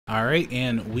Alright,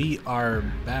 and we are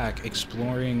back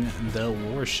exploring the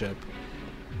warship,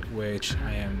 which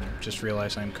I am just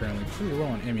realized I'm currently pretty low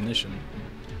on ammunition.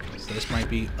 So this might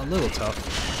be a little tough,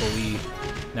 but we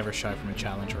never shy from a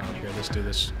challenge around here. Let's do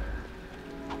this.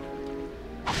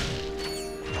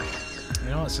 You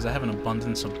know what, since I have an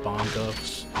abundance of bomb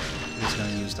ghosts, I'm just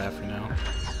gonna use that for now.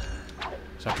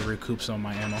 Just have to recoup some of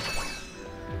my ammo.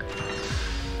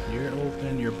 You're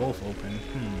open, you're both open.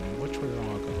 Which way do I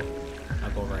want to go? I'll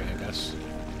go right, I guess.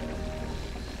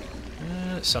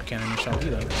 Suck cannon shall be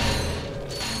then.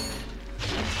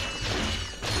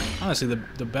 Honestly,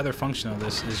 the better function of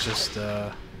this is just,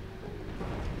 oh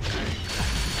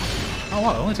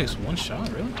wow, it only takes one shot,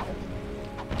 really?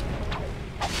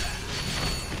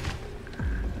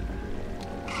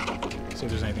 Let's see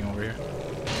if there's anything over here.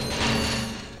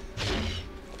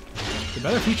 The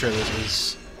better feature of this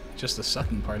is just the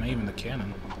sucking part, not even the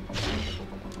cannon.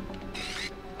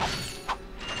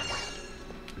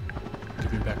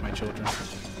 Give me back my children.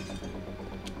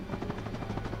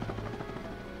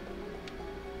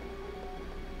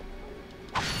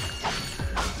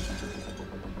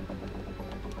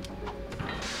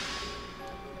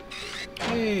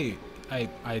 Hey!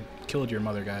 I killed your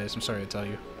mother, guys. I'm sorry to tell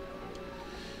you.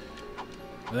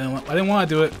 I didn't want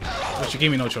to do it, but you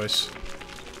gave me no choice.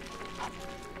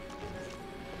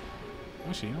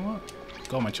 Actually, you know what?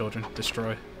 Go, my children.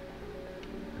 Destroy.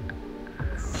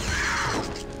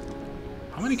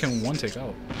 How many can one take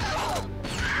out?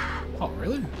 Oh,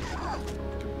 really?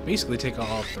 Basically take out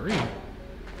all three.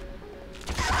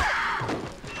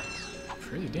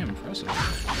 Pretty damn impressive.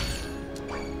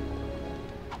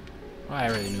 Well, I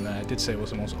already knew that. I did say it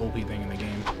was the most OP thing in the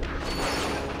game.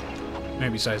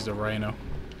 Maybe besides the Rhino.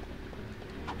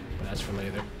 But that's for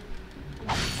later.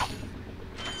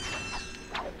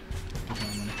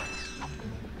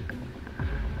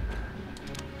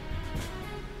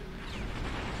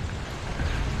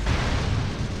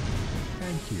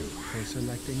 Thank you for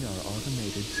selecting our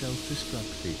automated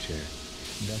self-destruct feature.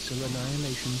 Vessel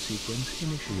annihilation sequence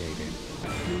initiated.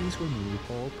 Please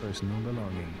remove all personal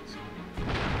belongings.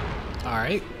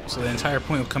 Alright, so the entire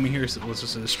point of coming here was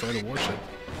just to destroy the warship.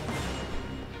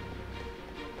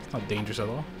 It's not dangerous at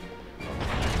all.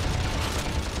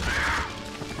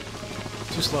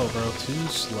 Too slow, bro. Too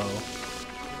slow.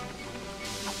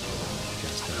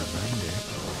 Just a reminder,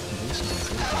 this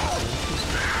method is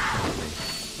self-destruct,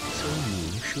 so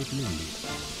you should leave.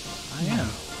 I am.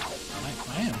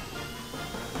 I am.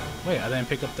 Wait, I didn't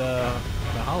pick up the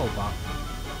hollow bomb.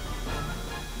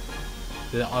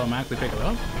 Did it automatically pick it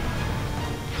up?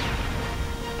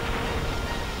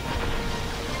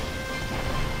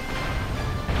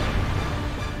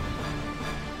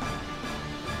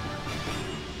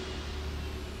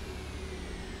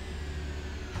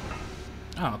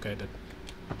 Oh, okay, it did.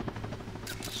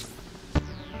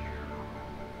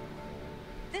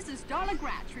 This is Darla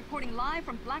Gratch reporting live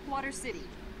from Blackwater City.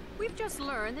 We've just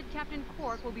learned that Captain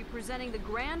Quark will be presenting the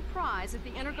grand prize at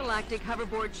the Intergalactic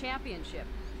Hoverboard Championship,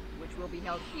 which will be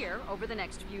held here over the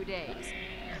next few days.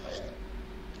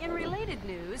 In related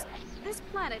news, this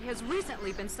planet has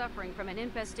recently been suffering from an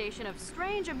infestation of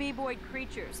strange amoeboid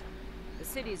creatures. The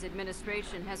city's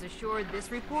administration has assured this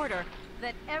reporter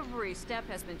that every step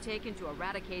has been taken to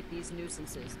eradicate these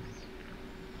nuisances.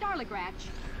 Darla Gratch,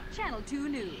 Channel 2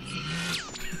 News.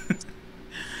 Did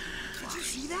you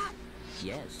see that?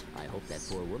 Yes, I hope that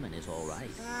poor woman is all right.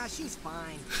 She's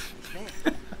fine.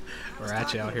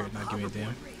 Ratchet out here not giving a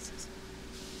damn.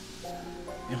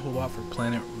 Info out for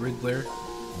planet Wriggler.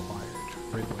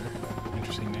 Wriggler.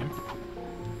 Interesting name.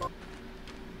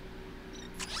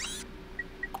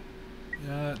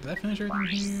 Did I finish everything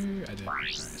here? I did.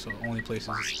 Alright, so the only place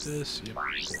is this. Yep,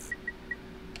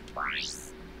 cool.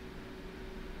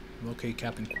 Locate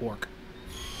Captain Quark.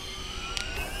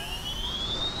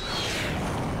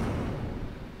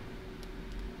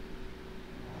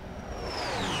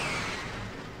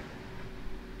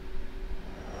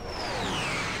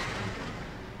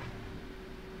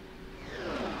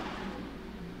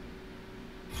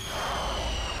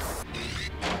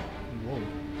 Whoa.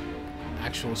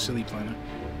 Actual silly planet.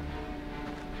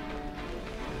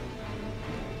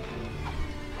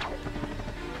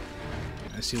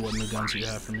 Let's see what new guns you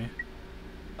have for me.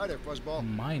 Hi there, Fuzzball.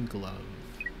 Mind glove.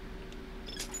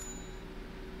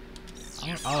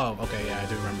 Oh, okay, yeah, I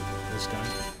do remember this gun.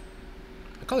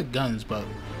 I call it guns, but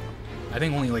I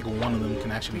think only like one of them can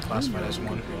actually be classified as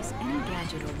one. Any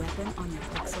gadget or weapon on your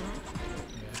quick select?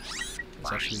 Yeah,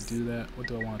 let's actually do that. What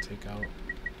do I want to take out?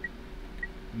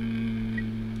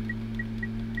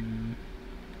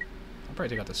 I'll probably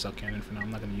take out the sub cannon for now.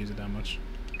 I'm not going to use it that much.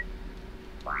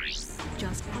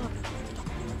 Just up.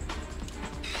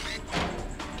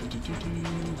 Do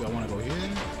I want to go here? Or do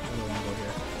I want to go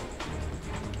here?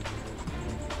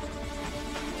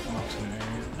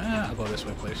 I'll go this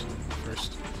way, please.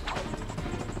 First.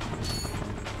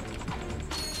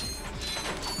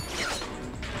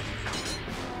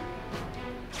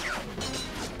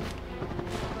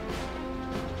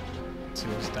 Let's see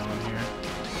what's down here.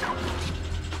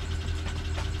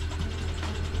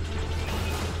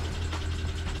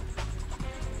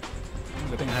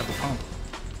 Good thing I have the pump.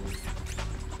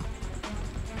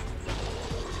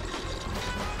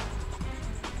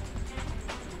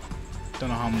 Don't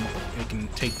know how it can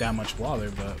take that much water,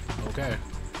 but okay.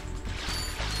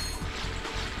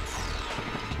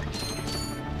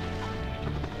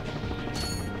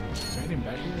 Is there anything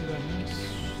back here that I missed?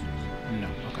 No,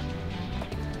 okay.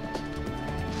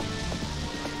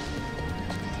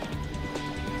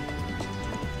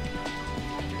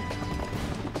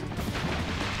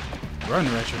 Run,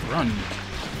 Ratchet, run!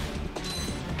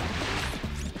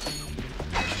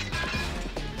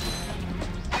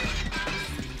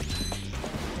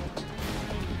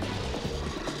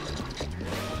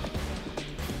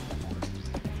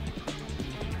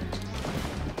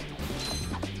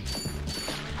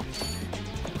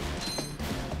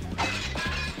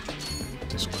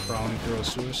 Crawling through a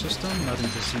sewer system, nothing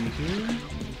to see here.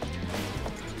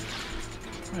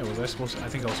 Wait, was I supposed to? I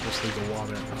think I was supposed to leave the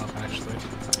water up, actually.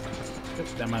 Yep,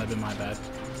 that might have been my bad.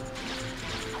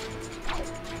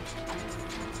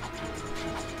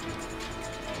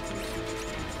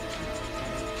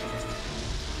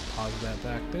 Pause that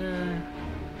back there.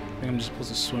 I think I'm just supposed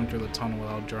to swim through the tunnel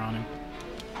without drowning.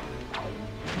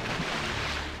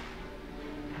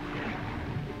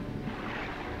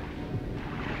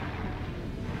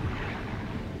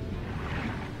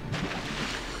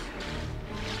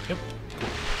 Yep.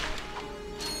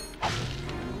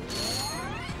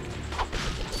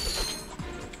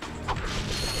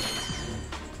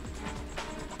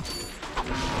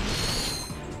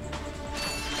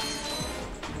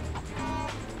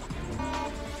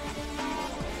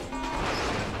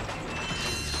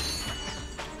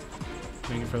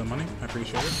 Thank you for the money. I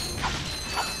appreciate it.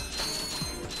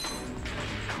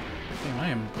 Damn, I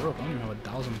am broke. I don't even have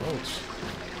 1,000 bolts.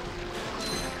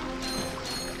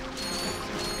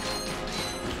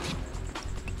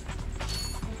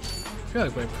 I feel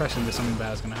like by pressing this, something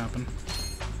bad is gonna happen.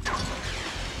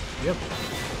 Yep.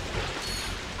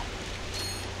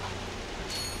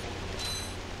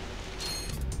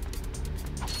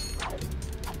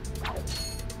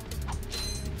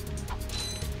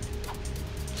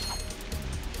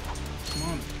 Come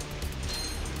on.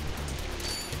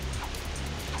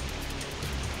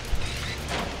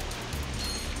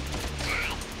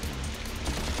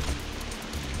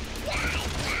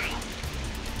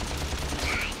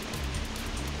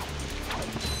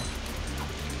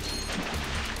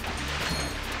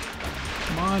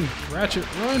 Come on, Ratchet,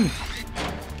 run!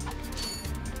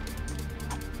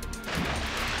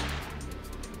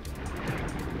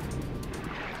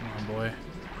 Come on, boy.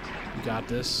 You got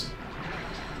this.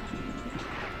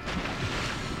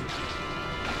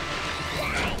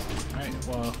 Alright,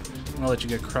 well, I'm gonna let you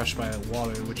get crushed by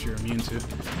water, which you're immune to.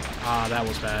 Ah, that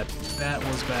was bad. That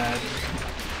was bad.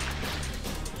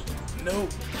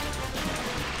 Nope.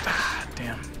 Ah,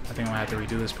 damn. I think I'm gonna have to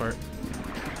redo this part.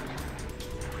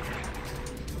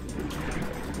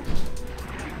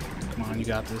 Come on, you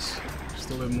got this. Just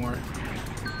a little bit more.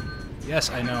 Yes,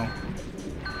 I know.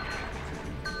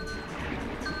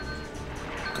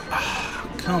 Ah,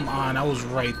 come on, I was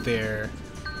right there.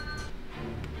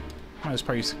 This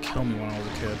part used to kill me when I was a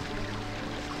kid.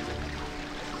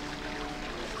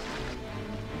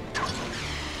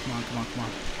 Come on, come on, come on.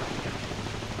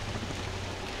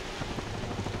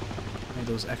 I need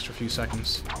those extra few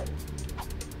seconds.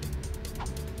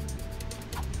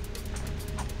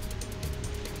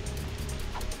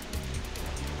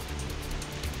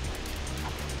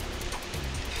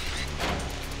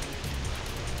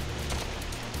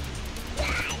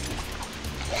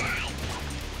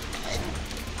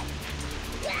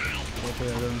 Hopefully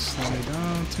that doesn't slow me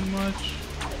down too much.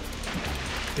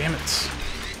 Damn it.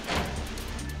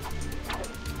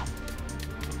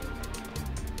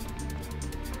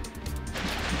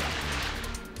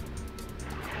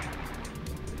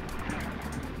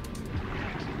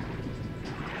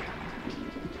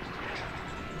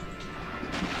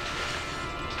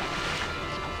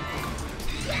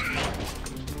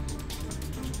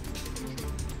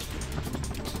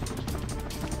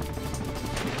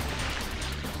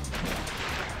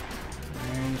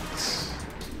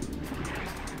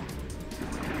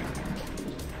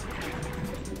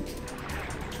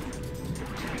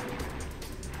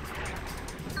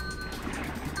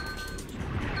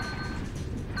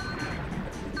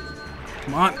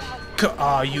 Come on.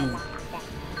 Ah, you.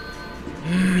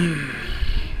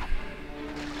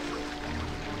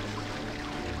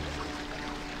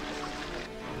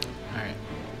 Alright.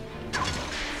 Come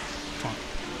on.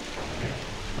 Damn it.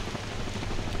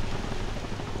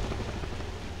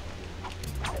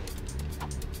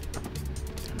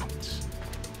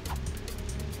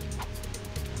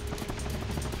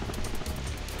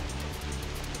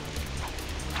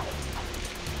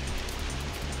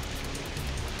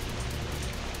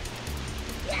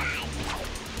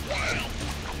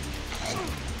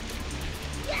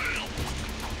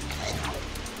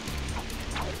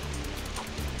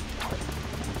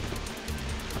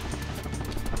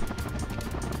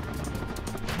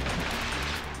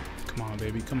 Come on,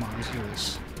 baby. Come on. Let's do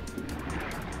this.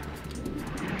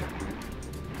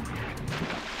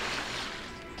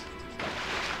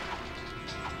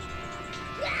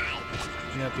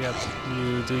 Yep.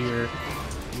 You do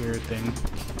your thing.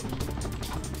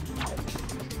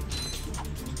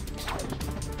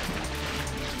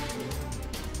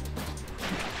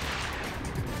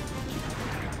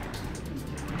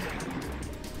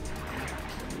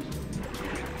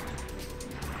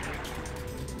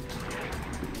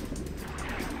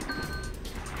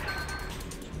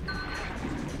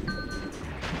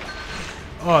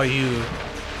 Oh, you.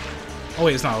 Oh,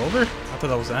 wait, it's not over? I thought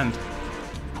that was the end.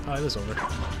 Oh, it is over.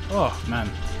 Oh, man.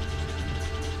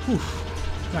 Whew.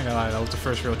 Not gonna lie, that was the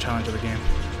first real challenge of the game.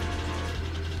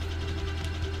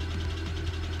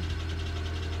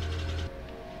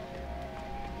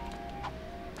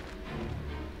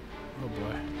 Oh,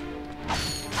 boy.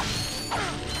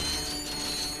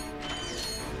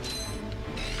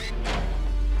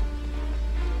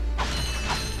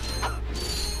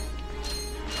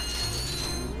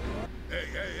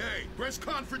 Hey, press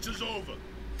conference is over.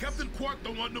 Captain Quark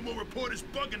don't want no more reporters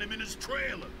bugging him in his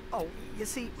trailer. Oh, you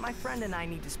see, my friend and I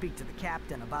need to speak to the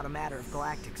captain about a matter of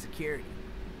galactic security.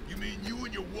 You mean you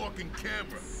and your walking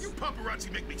camera? You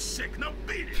paparazzi make me sick. Now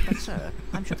beat it. But sir,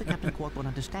 I'm sure the Captain Quark will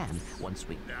understand once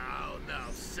we... Now,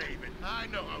 save it. I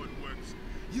know how it works.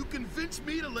 You convince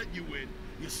me to let you in.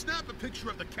 You snap a picture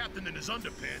of the captain in his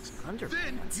underpants.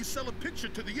 Then you sell a picture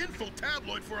to the info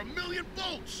tabloid for $1 million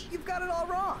votes. You've got it all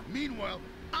wrong. Meanwhile,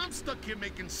 I'm stuck here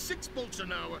making 6 votes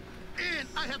an hour, and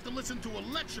I have to listen to a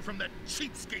lecture from that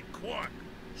cheapskate Quark.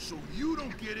 So you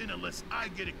don't get in unless I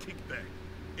get a kickback.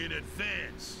 In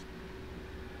advance.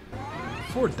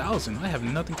 4,000? I have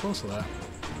nothing close to that.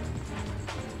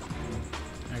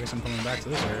 I guess I'm coming back to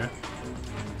this area.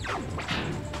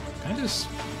 Can I just...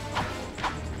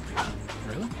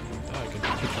 Really? I thought I could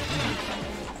keep it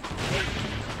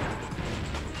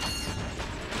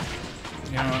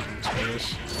in. You know what? Let's do this.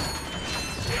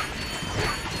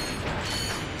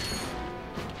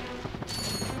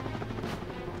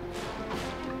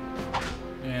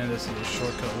 And this is a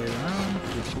shortcut way around.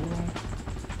 Pretty cool.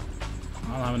 I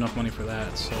don't have enough money for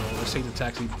that, so let's take the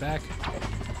taxi back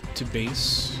to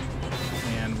base,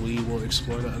 and we will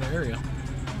explore the other area.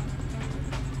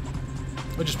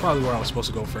 Which is probably where I was supposed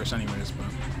to go first anyways,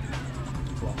 but...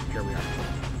 Well, here we are.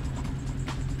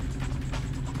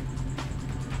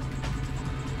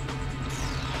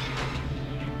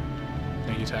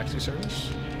 Thank you, taxi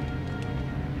service.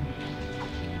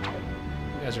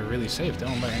 You guys are really safe. They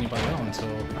don't let anybody out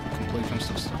until complete comes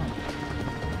to stop.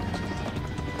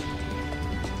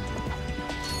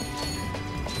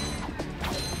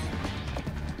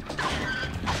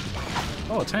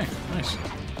 Oh, a tank. Nice.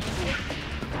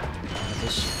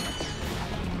 This.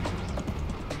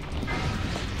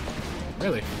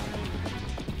 Really?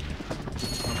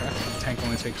 Okay. The tank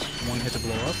only takes 1 hit to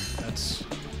blow up. That's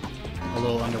a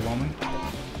little underwhelming.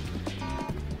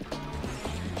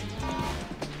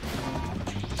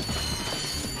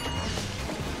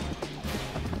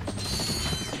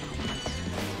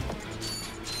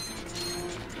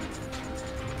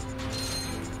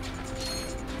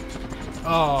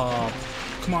 Oh,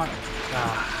 come on.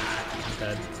 Ah, I'm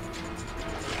dead.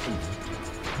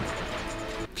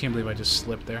 Can't believe I just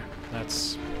slipped there.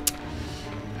 That's...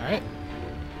 Alright.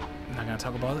 I'm not gonna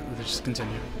talk about it. Let's just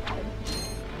continue.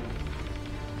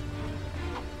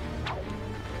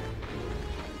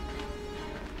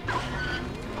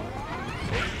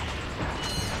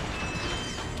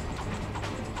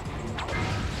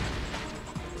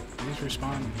 These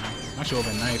respawn? Actually, would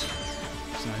have been nice.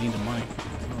 So I need the money.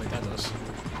 Oh, wait, that does. A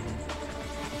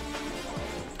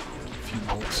few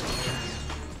bolts out there.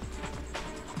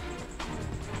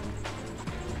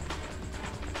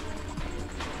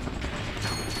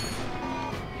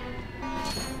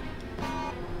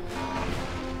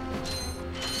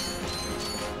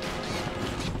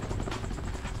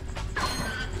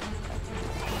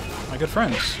 My good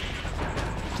friends.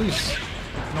 please.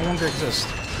 No longer exist.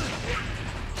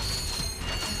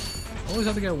 Always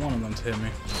have to get one of them to hit me.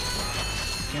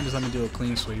 Can't just let me do a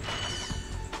clean sweep.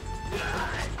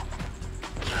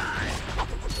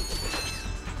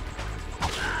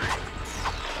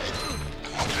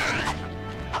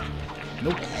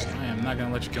 Nope, I am not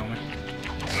gonna let you kill me.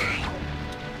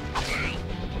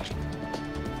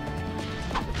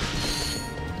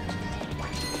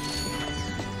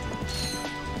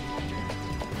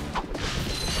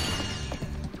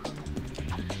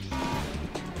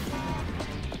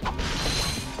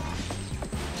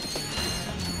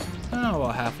 Oh,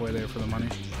 well, halfway there for the money.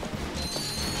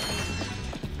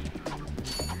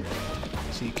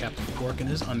 See Captain Quark in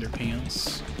his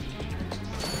underpants.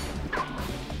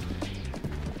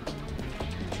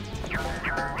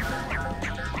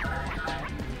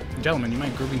 Gentlemen, you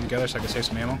mind grouping together so I can save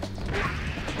some ammo?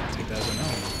 Take that as a no.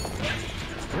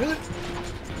 Really?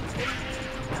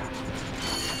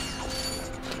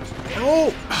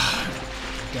 Oh!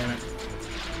 Damn it.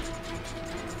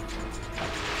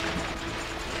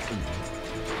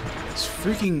 It's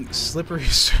freaking slippery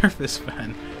surface,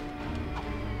 man.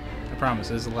 I promise,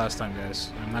 this is the last time,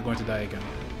 guys. I'm not going to die again.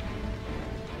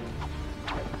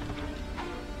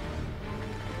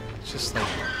 It's just like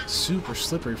super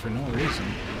slippery for no reason.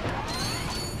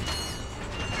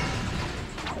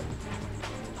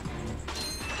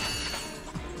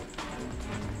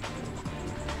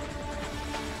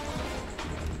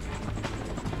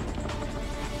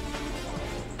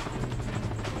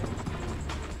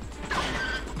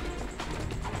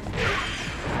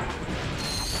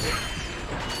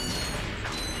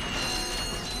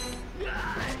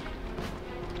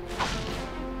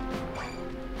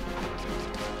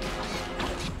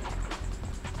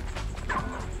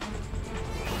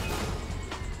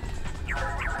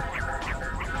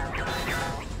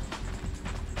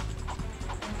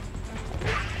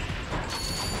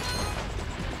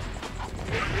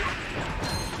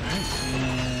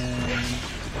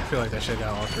 I feel like I should have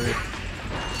got all three.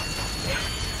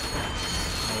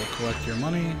 I will collect your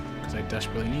money, because I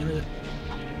desperately need it.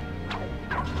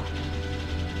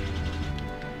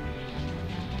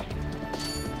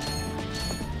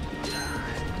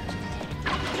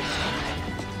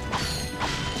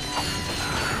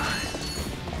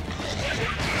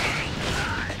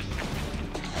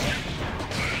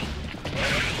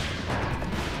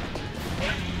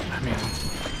 I mean,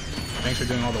 thanks for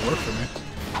doing all the work for me.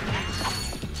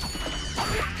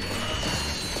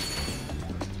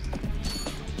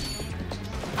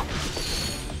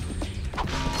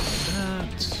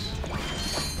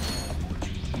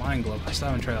 Mind glove. I still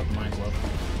haven't tried out the mind glove.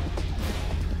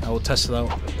 I will test it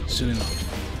out soon enough.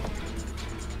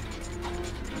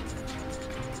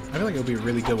 I feel like it would be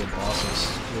really good with bosses.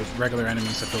 With regular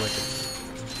enemies, I feel like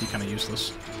it'd be kind of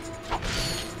useless.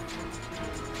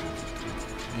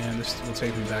 And this will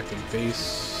take me back to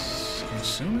base, I'm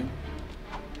assuming?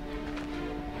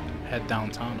 Head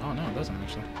downtown. Oh no, it doesn't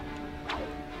actually.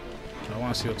 So I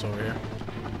want to see what's over here.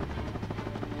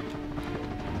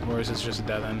 Or is this just a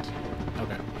dead end?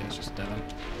 Okay, yeah, it's just a dead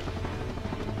end.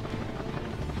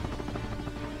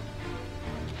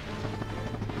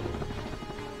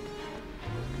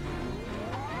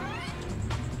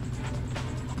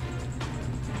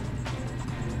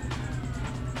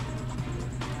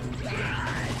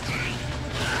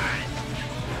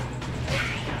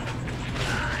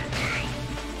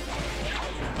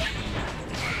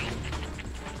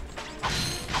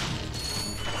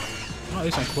 Well, at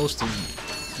least I'm close to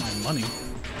my money.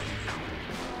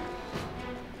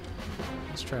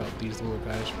 Let's try out these little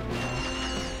guys for a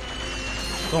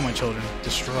while. Go, my children.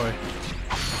 Destroy.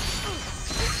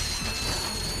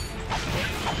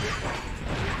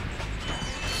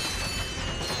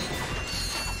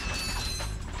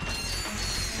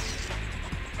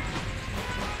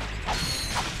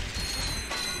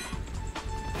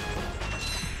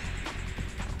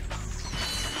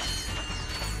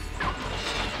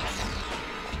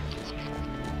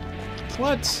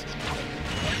 What?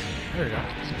 There we go.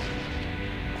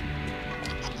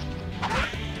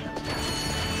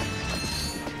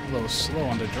 A little slow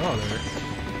on the draw there.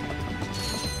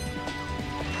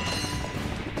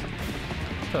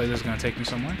 I feel like this is gonna take me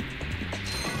somewhere.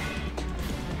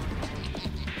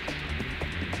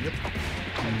 Yep.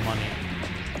 And money.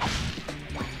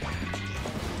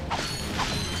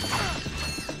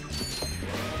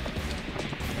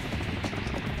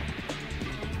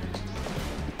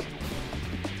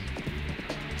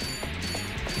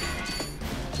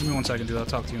 Give me 1 second, dude. I'll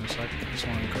talk to you in a sec. I just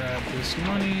want to grab this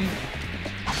money.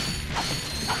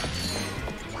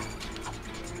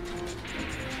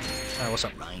 Alright, what's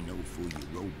up? Rhino for your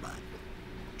robot.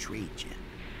 Trade you.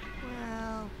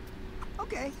 Well,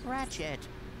 okay. Ratchet.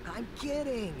 I'm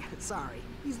kidding. Sorry,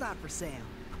 he's not for sale.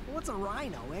 What's a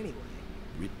rhino anyway?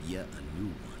 Rip ya a new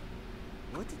one.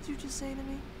 What did you just say to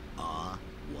me? R-Y-N-O.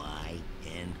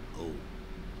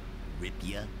 Rip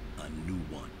ya a new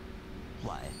one.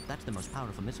 Why, that's the most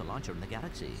powerful missile launcher in the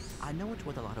galaxy. I know it's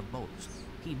worth a lot of bolts.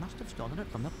 He must have stolen it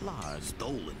from the Blarg.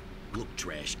 Stolen? Look,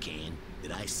 trash can.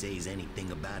 Did I say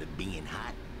anything about it being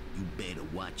hot? You better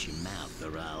watch your mouth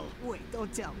or I'll... Wait,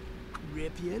 don't tell me.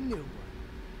 Rip you a new one.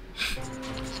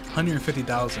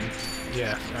 150,000.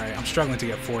 Yeah, alright, I'm struggling to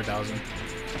get 4,000.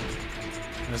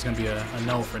 That's gonna be a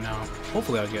no for now.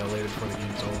 Hopefully I'll get it later before the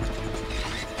game's over.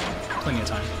 Plenty of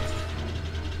time.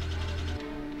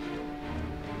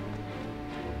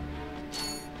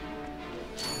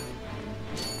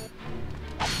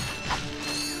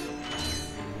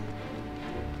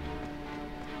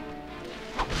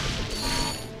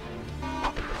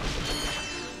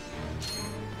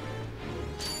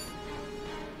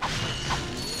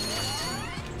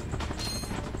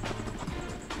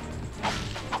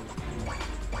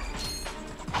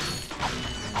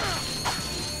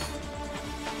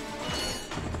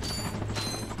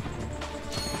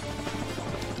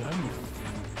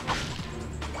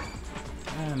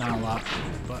 Not a lot,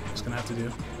 but it's gonna have to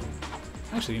do.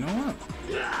 Actually, you know what?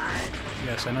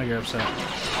 Yes, I know you're upset.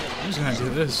 I'm just gonna do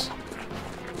this.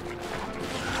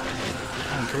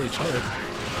 And kill each other.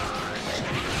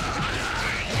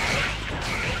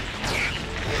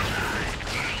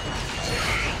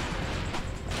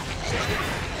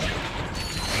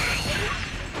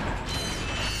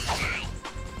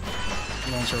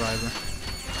 Lone survivor.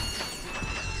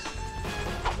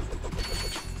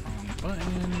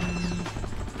 Button.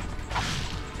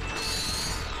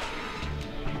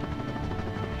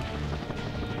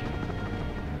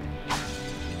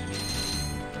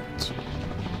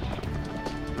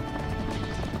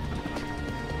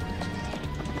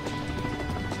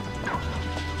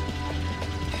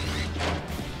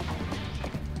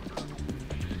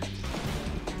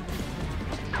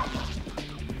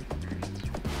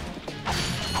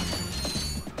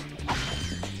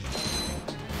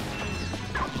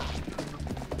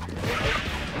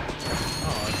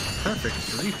 Perfect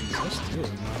three-piece, let's do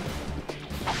it, man.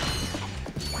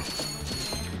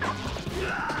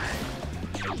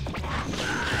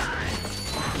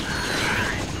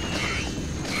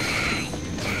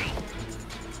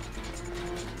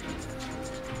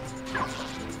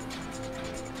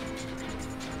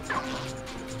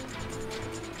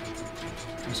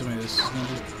 I'm assuming this is gonna be...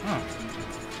 Oh.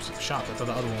 It's a shop. I thought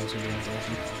the other one was gonna be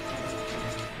open.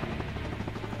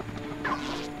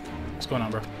 What's going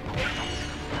on, bro?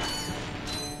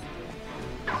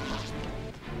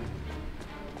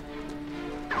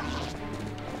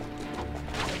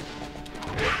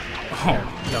 Oh,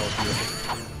 that was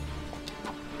beautiful.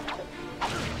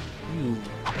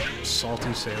 You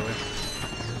salty sailor.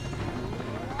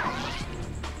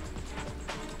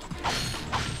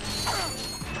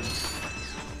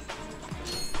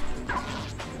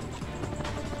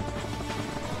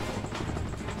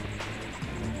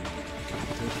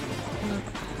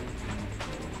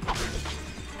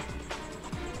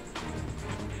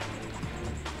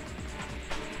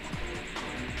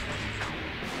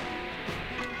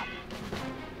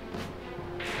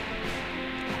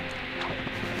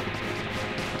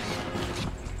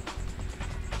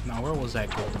 Now, where was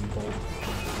that golden bolt?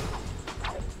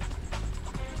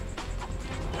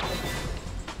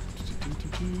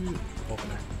 Over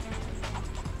there.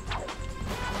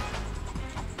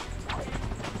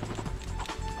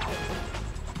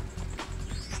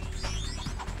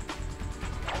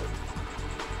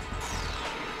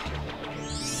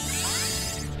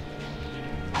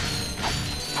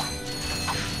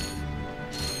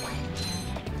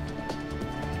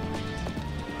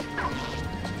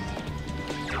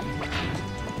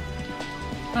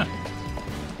 Huh.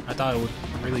 I thought it would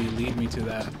really lead me to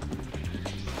that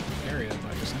area,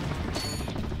 but I guess not.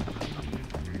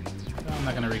 I'm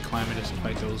not gonna reclimb it just to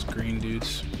fight those green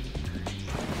dudes.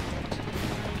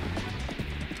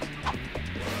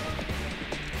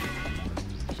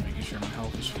 Just making sure my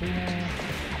health is full.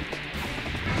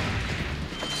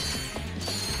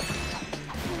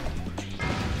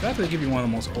 The fact that they give you one of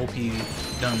the most OP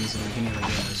guns in the beginning of the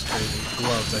game is crazy.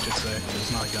 Gloves, I should say, because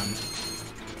it's not a gun.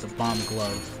 The bomb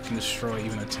glove can destroy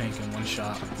even a tank in one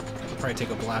shot. It'll probably take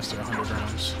a blaster 100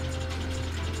 rounds.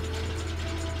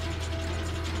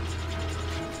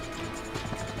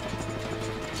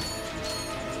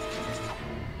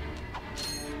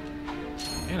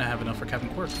 And I have enough for Captain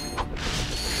Quirk.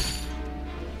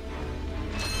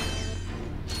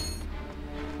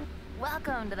 Welcome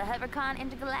Welcome to the HoverCon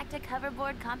Intergalactic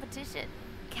Hoverboard Competition.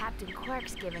 Captain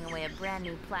Quirk's giving away a brand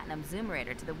new Platinum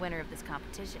Zoomerator to the winner of this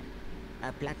competition.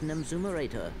 A Platinum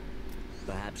Zoomerator.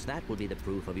 Perhaps that will be the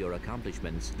proof of your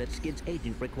accomplishments that Skid's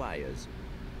agent requires.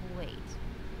 Wait,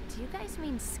 do you guys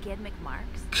mean Skid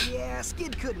McMarks? Yeah,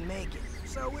 Skid couldn't make it,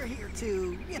 so we're here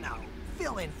to, you know,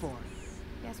 fill in for him.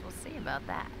 Guess we'll see about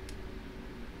that.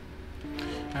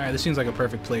 Alright, this seems like a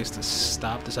perfect place to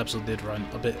stop. This episode did run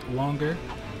a bit longer.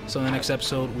 So in the next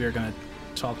episode, we are going to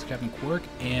talk to Captain Quirk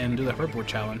and do the hoverboard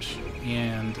challenge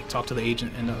and talk to the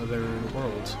agent in the other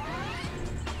world.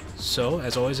 So,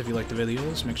 as always, if you like the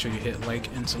videos, make sure you hit like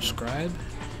and subscribe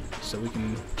so we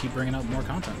can keep bringing out more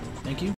content. Thank you.